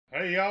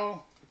Hey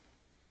y'all,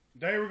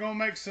 today we're gonna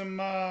make some,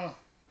 I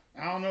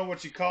don't know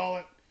what you call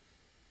it.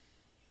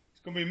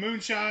 It's gonna be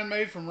moonshine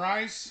made from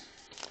rice.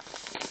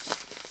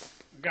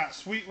 I got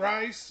sweet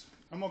rice.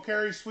 I'm gonna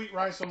carry sweet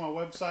rice on my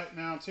website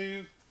now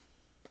too.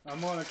 I'm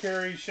gonna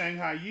carry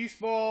Shanghai yeast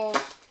balls,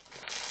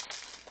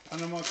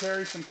 and I'm gonna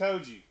carry some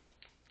Koji.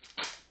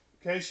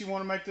 In case you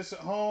wanna make this at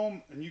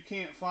home and you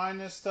can't find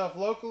this stuff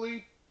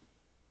locally,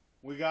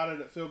 we got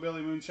it at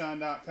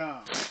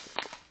philbillymoonshine.com.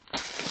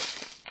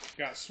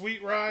 Got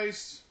sweet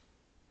rice.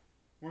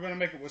 We're going to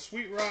make it with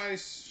sweet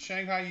rice,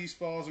 Shanghai yeast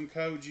balls, and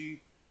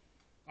Koji.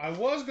 I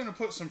was going to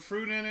put some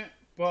fruit in it,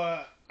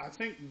 but I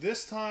think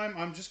this time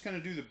I'm just going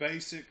to do the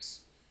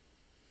basics,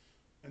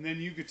 and then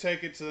you could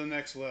take it to the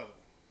next level.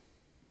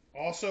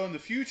 Also, in the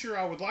future,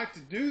 I would like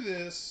to do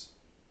this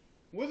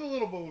with a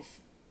little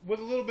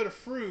bit of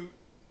fruit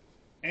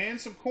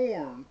and some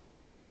corn,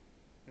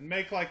 and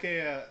make like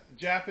a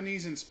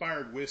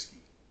Japanese-inspired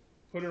whiskey.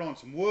 Put it on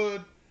some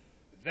wood.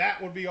 That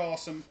would be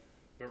awesome.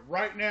 But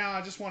right now,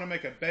 I just want to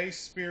make a base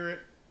spirit.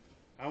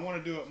 I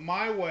want to do it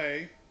my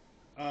way.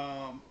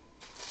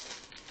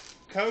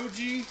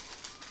 Koji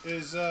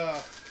is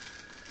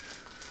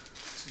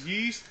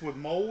yeast with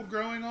mold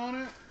growing on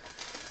it.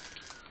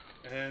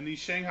 And these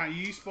Shanghai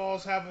yeast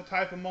balls have a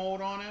type of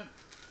mold on it.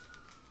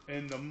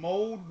 And the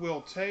mold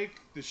will take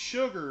the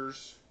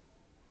sugars,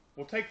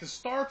 will take the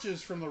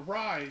starches from the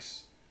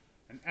rice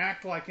and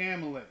act like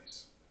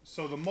amylase.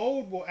 So the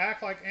mold will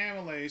act like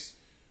amylase,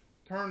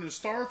 turn the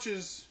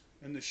starches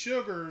and the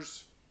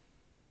sugars,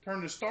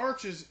 turn the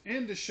starches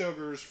into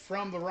sugars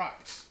from the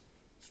rice.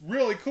 It's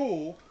really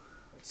cool.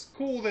 It's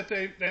cool that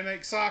they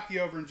make sake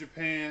over in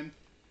Japan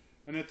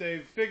and that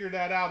they've figured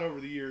that out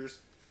over the years.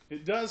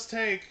 It does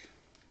take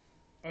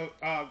a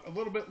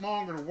little bit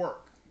longer to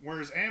work.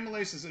 Whereas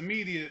amylase is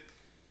immediate,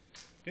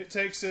 it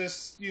takes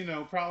us,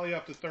 probably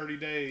up to 30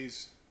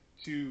 days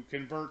to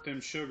convert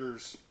them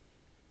sugars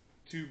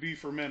to be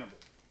fermentable.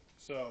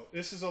 So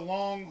this is a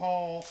long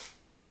haul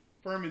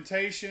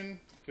fermentation,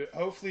 but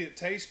hopefully it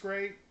tastes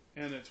great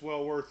and it's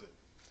well worth it.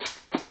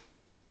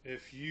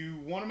 If you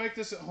want to make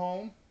this at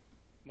home,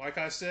 like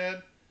I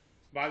said,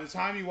 by the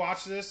time you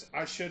watch this,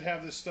 I should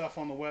have this stuff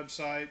on the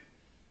website.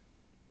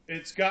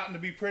 It's gotten to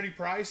be pretty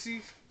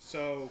pricey,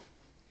 so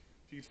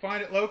if you can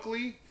find it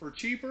locally for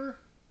cheaper,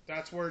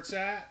 that's where it's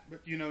at.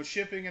 But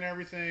shipping and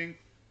everything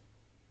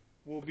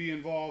will be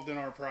involved in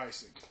our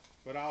pricing.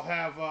 But I'll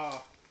have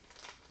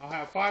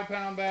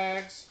 5-pound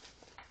bags.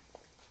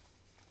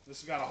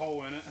 This has got a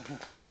hole in it.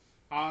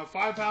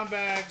 5-pound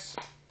bags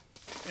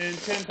and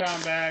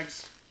 10-pound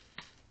bags.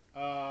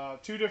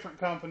 2 different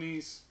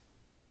companies.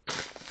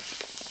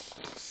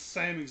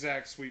 Same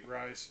exact sweet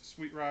rice.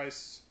 Sweet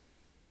rice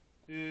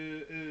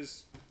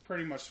is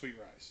pretty much sweet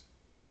rice.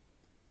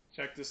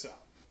 Check this out.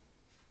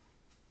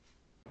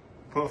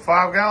 Put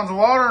 5 gallons of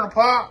water in a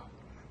pot.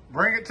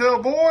 Bring it to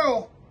a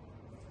boil.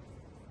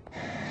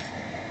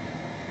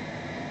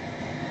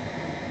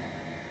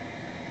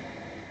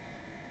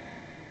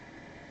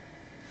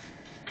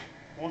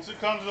 Once it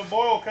comes to a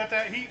boil, cut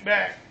that heat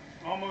back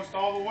almost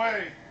all the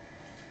way.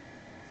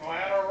 We'll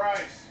add our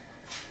rice.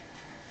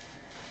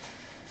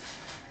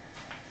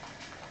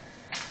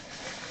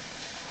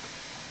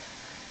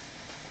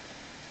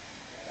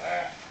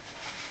 That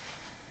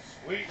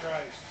sweet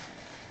rice.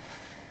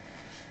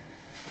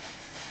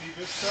 Keep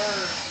it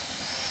stirred.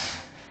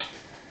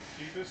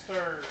 Keep it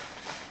stirred.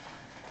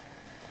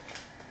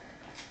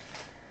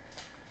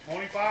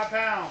 25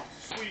 pounds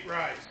sweet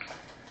rice.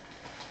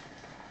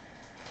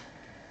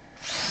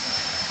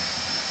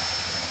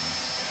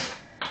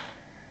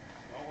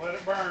 Don't let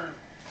it burn.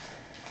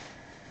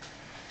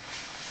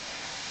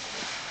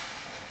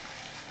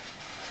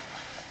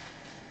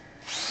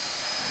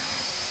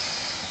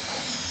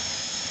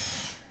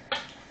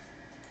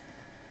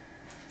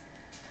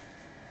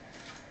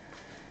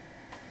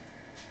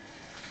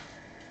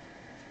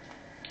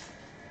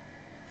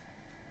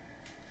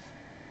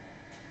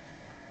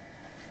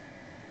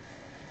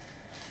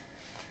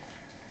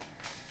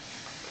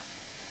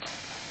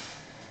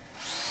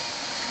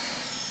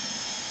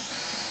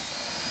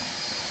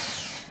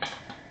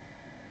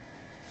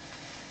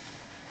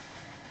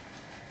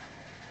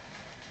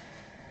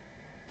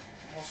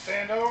 We'll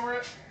stand over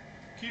it,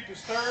 keep it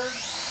stirred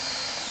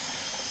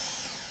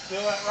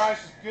till that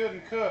rice is good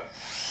and cooked.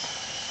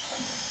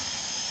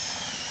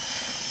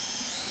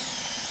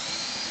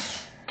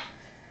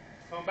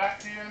 Come back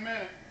to you in a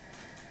minute.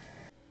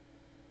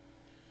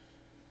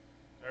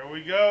 There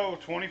we go,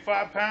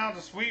 25 pounds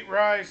of sweet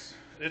rice.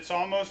 It's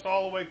almost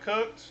all the way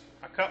cooked.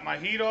 I cut my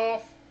heat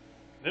off.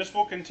 This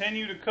will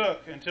continue to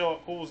cook until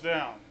it cools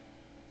down.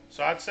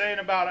 So I'd say in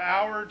about an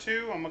hour or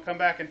 2, I'm gonna come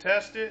back and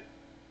test it.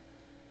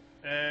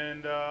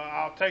 And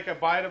I'll take a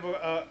bite of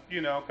a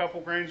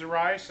couple grains of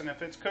rice, and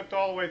if it's cooked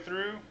all the way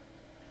through,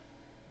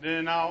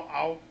 then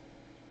I'll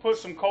put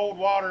some cold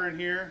water in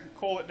here,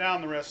 cool it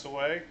down the rest of the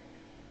way.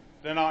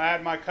 Then I'll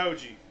add my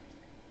Koji.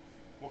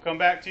 We'll come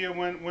back to you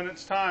when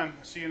it's time.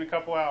 See you in a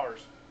couple hours.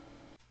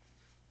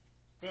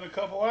 It's been a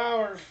couple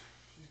hours.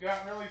 She's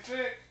gotten really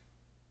thick.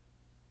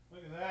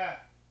 Look at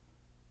that.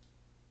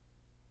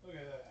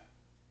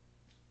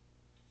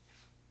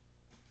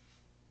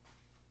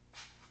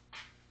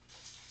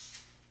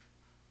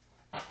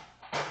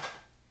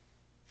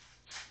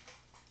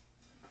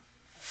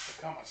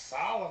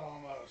 solid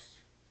almost.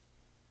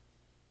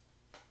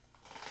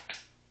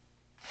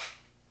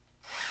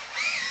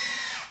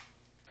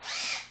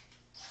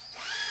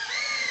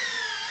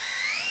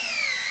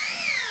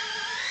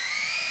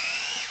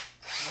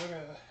 Look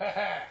at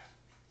that.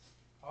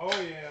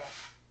 Oh yeah.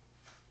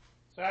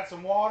 So add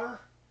some water.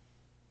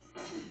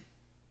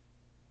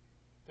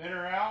 Thin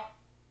her out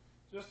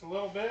just a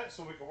little bit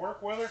so we can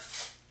work with her.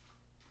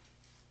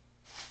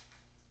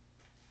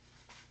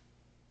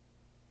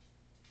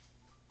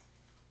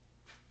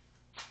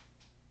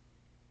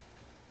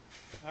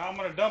 Now I'm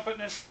going to dump it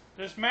in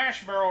this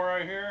mash barrel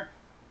right here.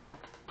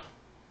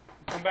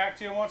 Come back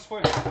to you once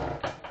we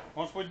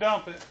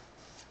dump it.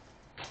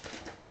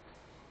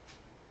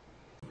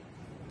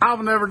 I've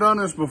never done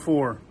this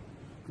before.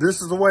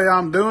 This is the way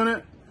I'm doing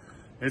it.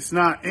 It's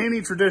not any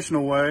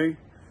traditional way.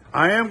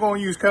 I am going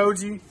to use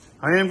Koji.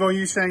 I am going to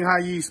use Shanghai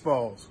yeast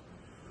balls.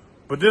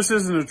 But this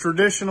isn't a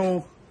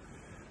traditional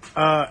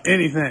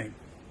anything.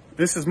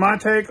 This is my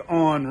take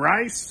on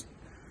rice.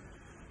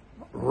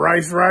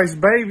 Rice,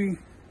 baby.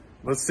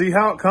 Let's see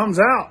how it comes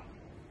out.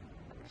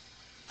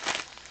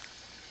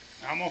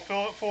 I'm going to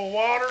fill it full of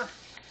water.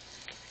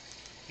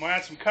 I'm going to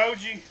add some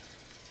Koji.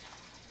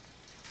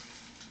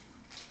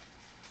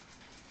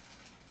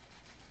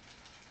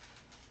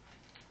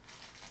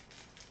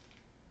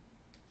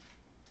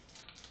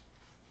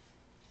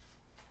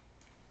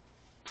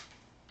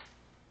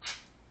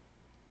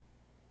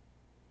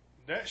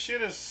 That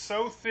shit is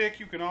so thick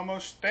you can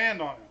almost stand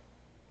on it.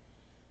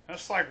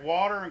 That's like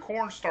water and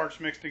cornstarch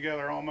mixed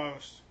together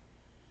almost.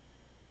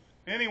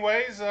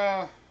 Anyways,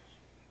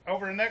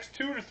 over the next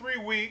 2 to 3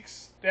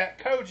 weeks, that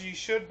Koji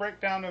should break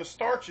down those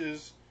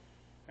starches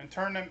and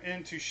turn them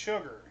into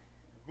sugar,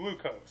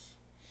 glucose.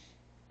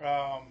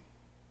 I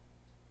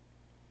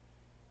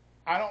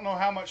don't know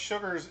how much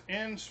sugar is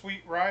in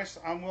sweet rice.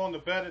 I'm willing to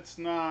bet it's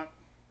not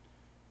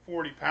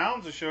 40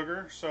 pounds of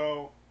sugar,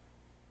 so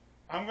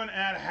I'm going to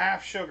add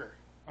half sugar.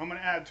 I'm going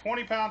to add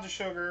 20 pounds of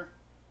sugar,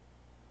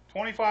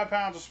 25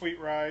 pounds of sweet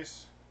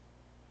rice,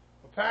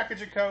 a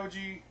package of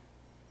Koji,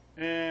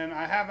 and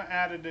I haven't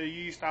added the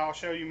yeast. I'll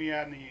show you me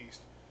adding the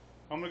yeast.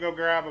 I'm going to go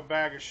grab a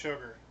bag of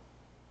sugar.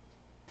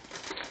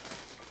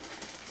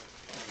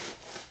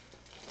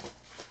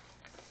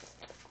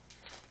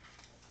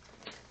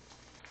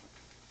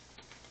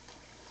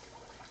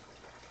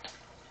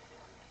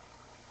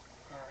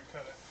 Alright,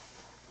 cut it.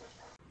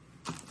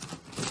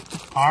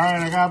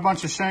 Alright, I got a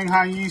bunch of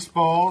Shanghai yeast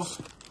balls.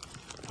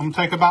 I'm going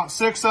to take about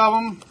 6 of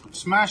them,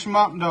 smash them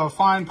up into a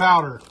fine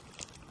powder.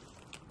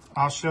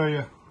 I'll show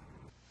you.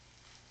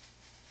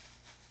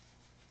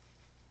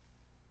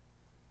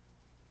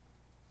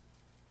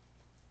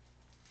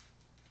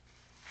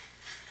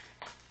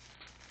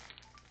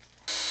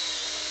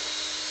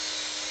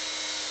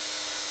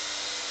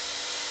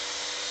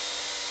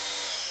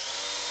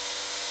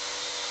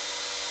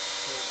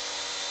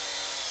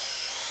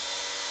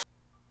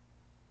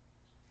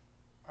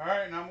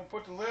 Alright, now I'm going to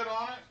put the lid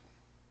on it.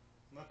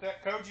 Let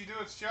that Koji do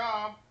its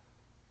job.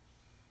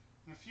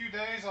 In a few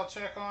days, I'll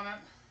check on it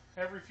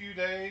every few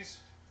days.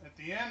 At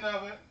the end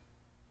of it,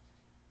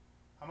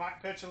 I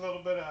might pitch a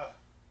little bit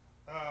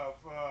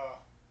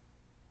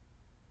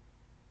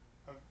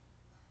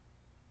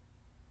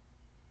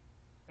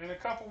in a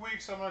couple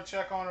weeks, I'm going to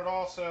check on it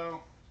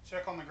also,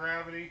 check on the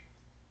gravity.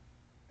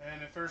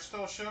 And if there's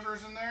still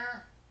sugars in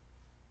there,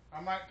 I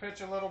might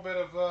pitch a little bit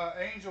of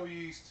angel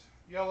yeast,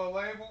 yellow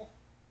label.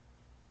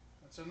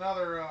 It's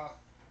another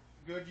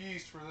good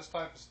yeast for this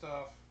type of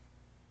stuff.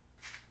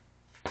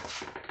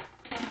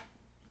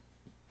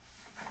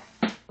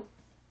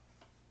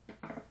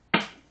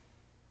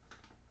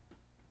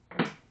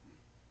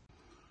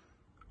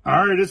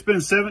 Alright, it's been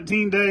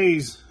 17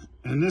 days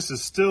and this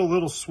is still a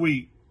little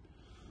sweet.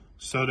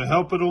 So to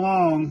help it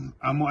along,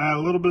 I'm going to add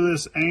a little bit of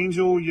this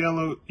angel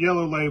yellow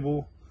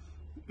label.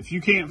 If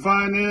you can't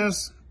find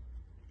this,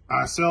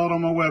 I sell it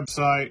on my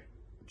website.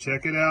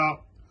 Check it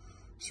out.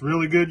 It's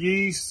really good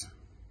yeast.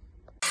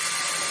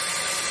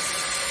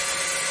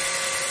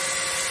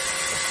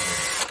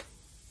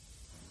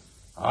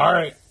 All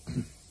right,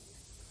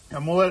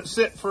 I'm gonna let it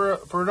sit for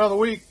another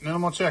week, and then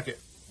I'm gonna check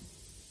it.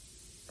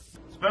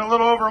 It's been a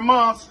little over a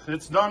month.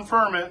 It's done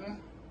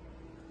fermenting.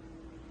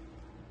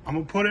 I'm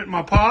gonna put it in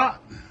my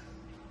pot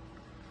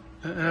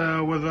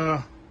with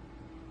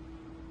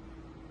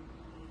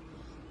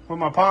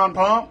my pond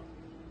pump,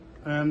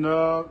 and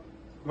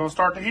gonna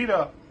start to heat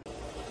up.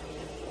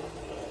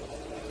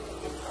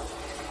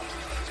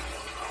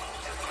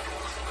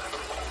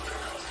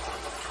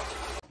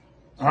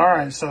 All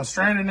right, so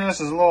straining this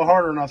is a little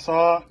harder than I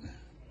thought.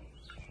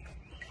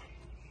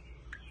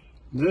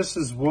 This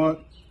is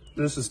what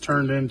this is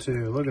turned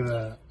into. Look at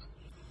that.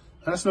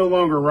 That's no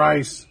longer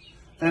rice.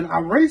 And I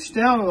reached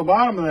down to the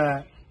bottom of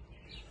that.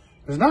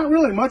 There's not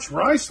really much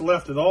rice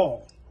left at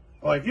all.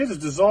 Like, it is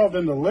dissolved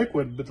into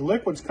liquid, but the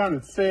liquid's kind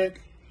of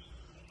thick.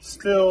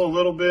 Still a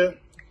little bit.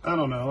 I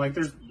don't know. Like,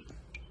 this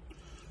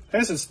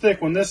is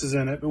thick when this is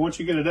in it, but once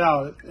you get it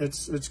out,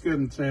 it's good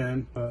and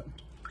thin. But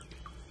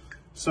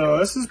so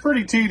this is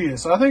pretty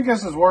tedious. I think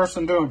this is worse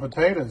than doing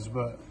potatoes,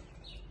 but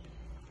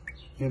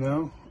You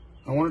know,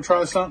 I want to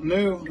try something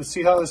new to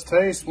see how this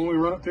tastes when we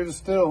run it through the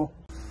still.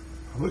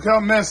 Look how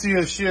messy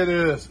this shit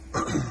is.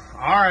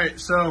 Alright,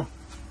 so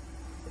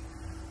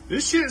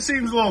this shit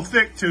seems a little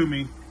thick to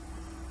me.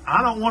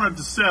 I don't want it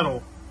to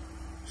settle.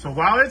 So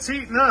while it's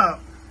heating up,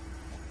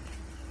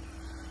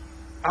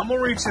 I'm going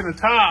to reach in the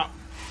top.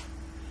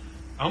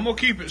 I'm going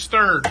to keep it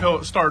stirred till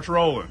it starts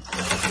rolling. You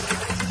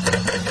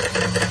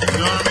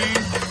know what I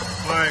mean?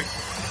 Like,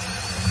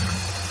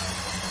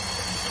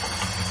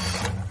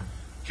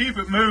 keep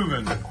it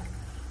moving.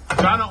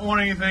 I don't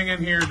want anything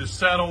in here to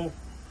settle,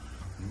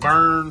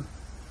 burn.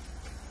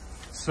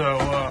 So,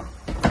 I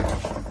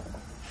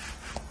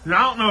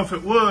don't know if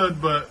it would,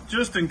 but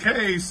just in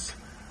case,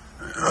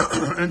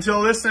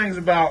 until this thing's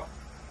about,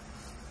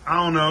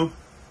 I don't know,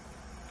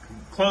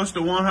 close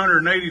to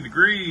 180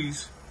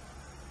 degrees,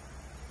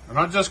 and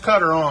I just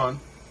cut her on.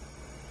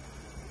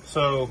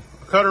 So,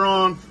 I cut her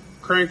on,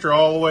 cranked her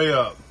all the way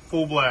up,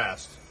 full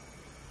blast.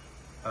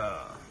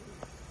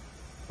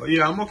 But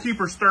yeah, I'm going to keep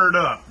her stirred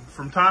up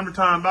from time to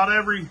time, about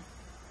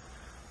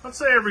let's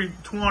say every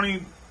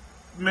 20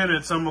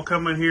 minutes, I'm going to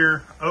come in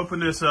here, open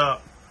this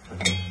up,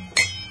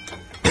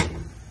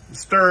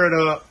 stir it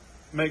up,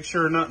 make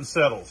sure nothing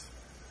settles.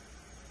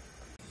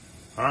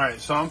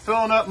 Alright, so I'm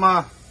filling up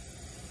my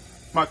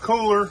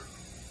cooler,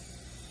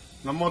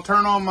 and I'm going to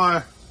turn on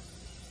my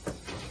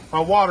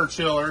water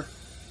chiller.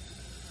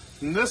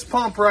 And this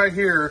pump right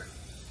here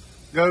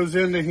goes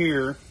into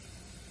here,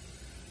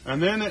 and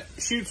then it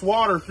shoots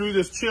water through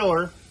this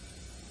chiller,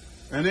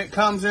 and it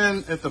comes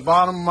in at the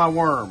bottom of my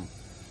worm.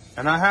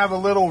 And I have a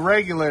little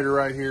regulator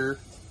right here.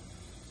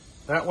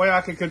 That way I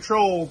can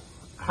control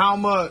how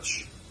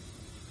much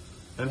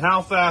and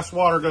how fast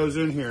water goes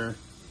in here.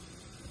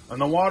 And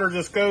the water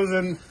just goes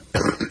in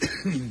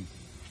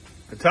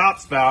the top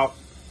spout,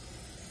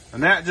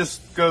 and that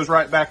just goes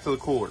right back to the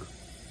cooler.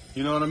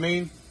 You know what I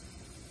mean?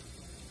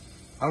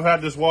 I've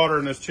had this water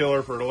in this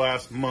chiller for the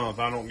last month.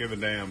 I don't give a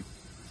damn.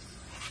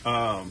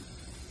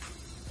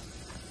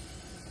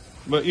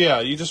 But yeah,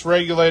 you just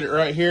regulate it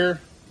right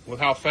here with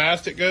how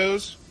fast it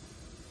goes.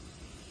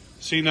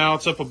 See, now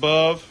it's up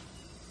above,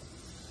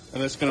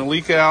 and it's going to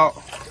leak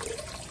out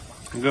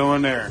and go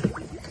in there.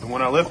 And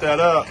when I lift that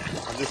up,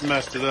 I just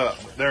messed it up.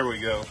 But there we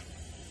go.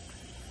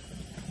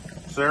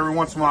 So every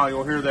once in a while,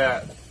 you'll hear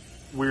that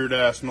weird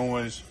ass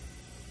noise.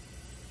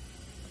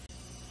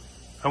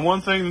 And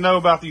one thing to know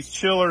about these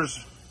chillers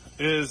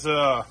is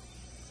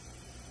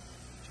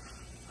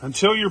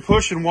until you're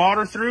pushing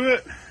water through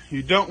it,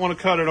 you don't want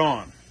to cut it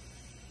on.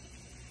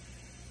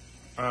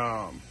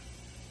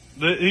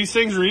 These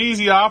things are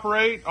easy to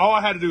operate. All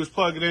I had to do was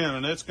plug it in,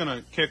 and it's going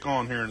to kick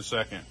on here in a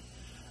second.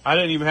 I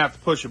didn't even have to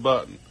push a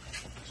button.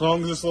 As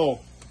long as this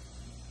little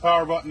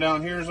power button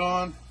down here is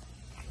on.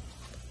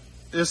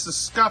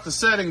 It's got the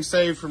settings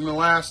saved from the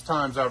last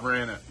times I've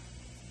ran it.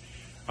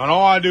 And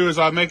all I do is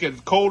I make it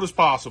as cold as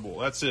possible.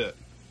 That's it.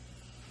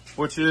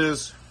 Which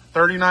is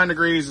 39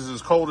 degrees is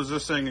as cold as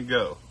this thing can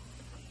go.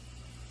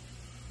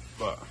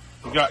 But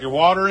you got your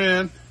water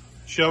in,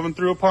 shoving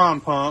through a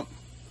pond pump.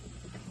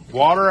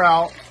 Water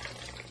out,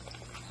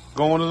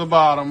 going to the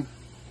bottom,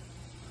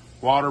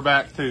 water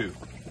back too.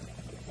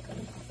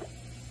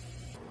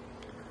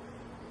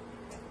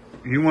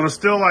 You want a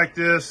still like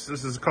this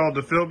is called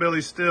the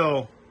Philbilly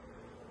Still,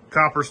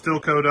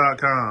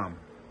 copperstillco.com.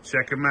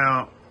 Check them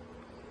out.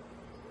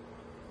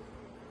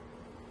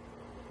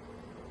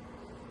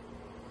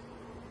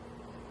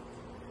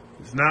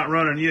 It's not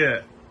running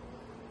yet.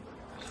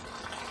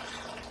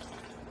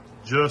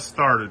 Just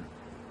started.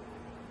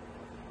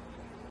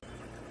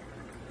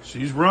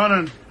 She's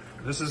running.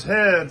 This is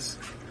heads.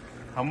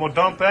 I'm going to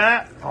dump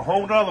that. A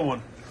whole other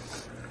one.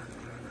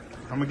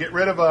 I'm going to get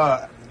rid of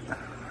a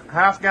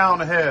half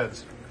gallon of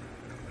heads.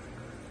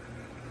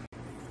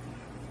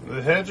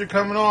 The heads are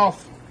coming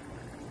off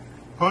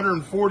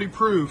 140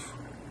 proof.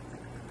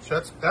 So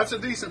that's a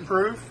decent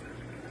proof.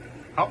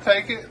 I'll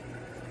take it.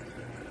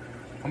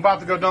 I'm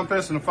about to go dump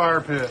this in the fire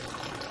pit.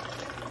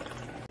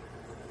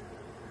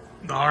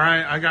 All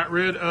right, I got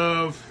rid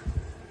of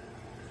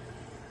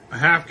a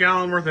half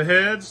gallon worth of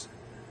heads.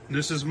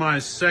 This is my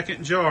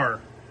second jar.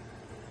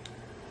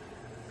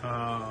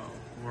 We're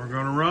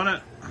gonna run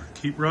it,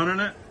 keep running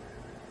it,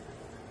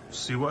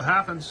 see what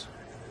happens.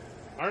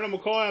 All right, I'm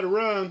gonna call out a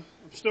run.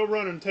 I'm still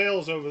running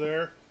tails over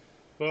there,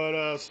 but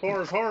as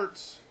far as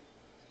hearts,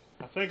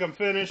 I think I'm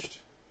finished.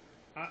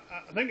 I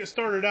think it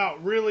started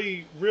out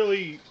really,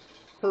 really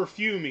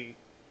perfumey,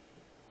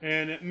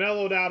 and it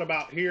mellowed out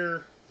about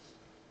here,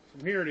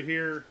 from here to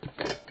here.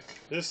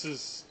 This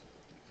is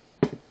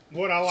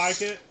what I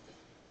like it.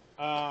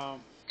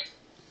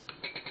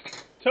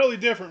 Totally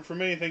different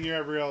from anything you're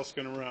ever else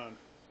going to run.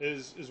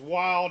 Is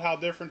wild how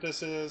different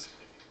this is.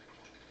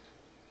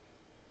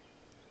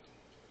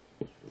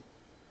 It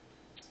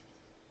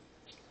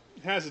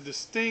has a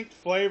distinct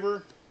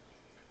flavor.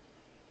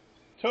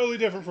 Totally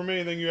different from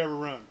anything you ever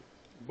run.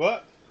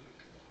 But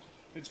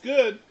it's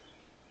good.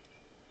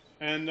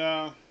 And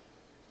I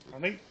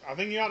think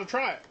you ought to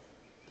try it.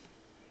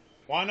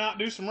 Why not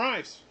do some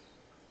rice?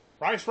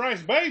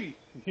 Rice, baby.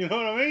 You know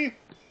what I mean?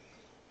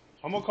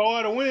 I'm gonna call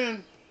that a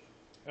win.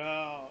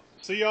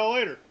 See y'all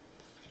later.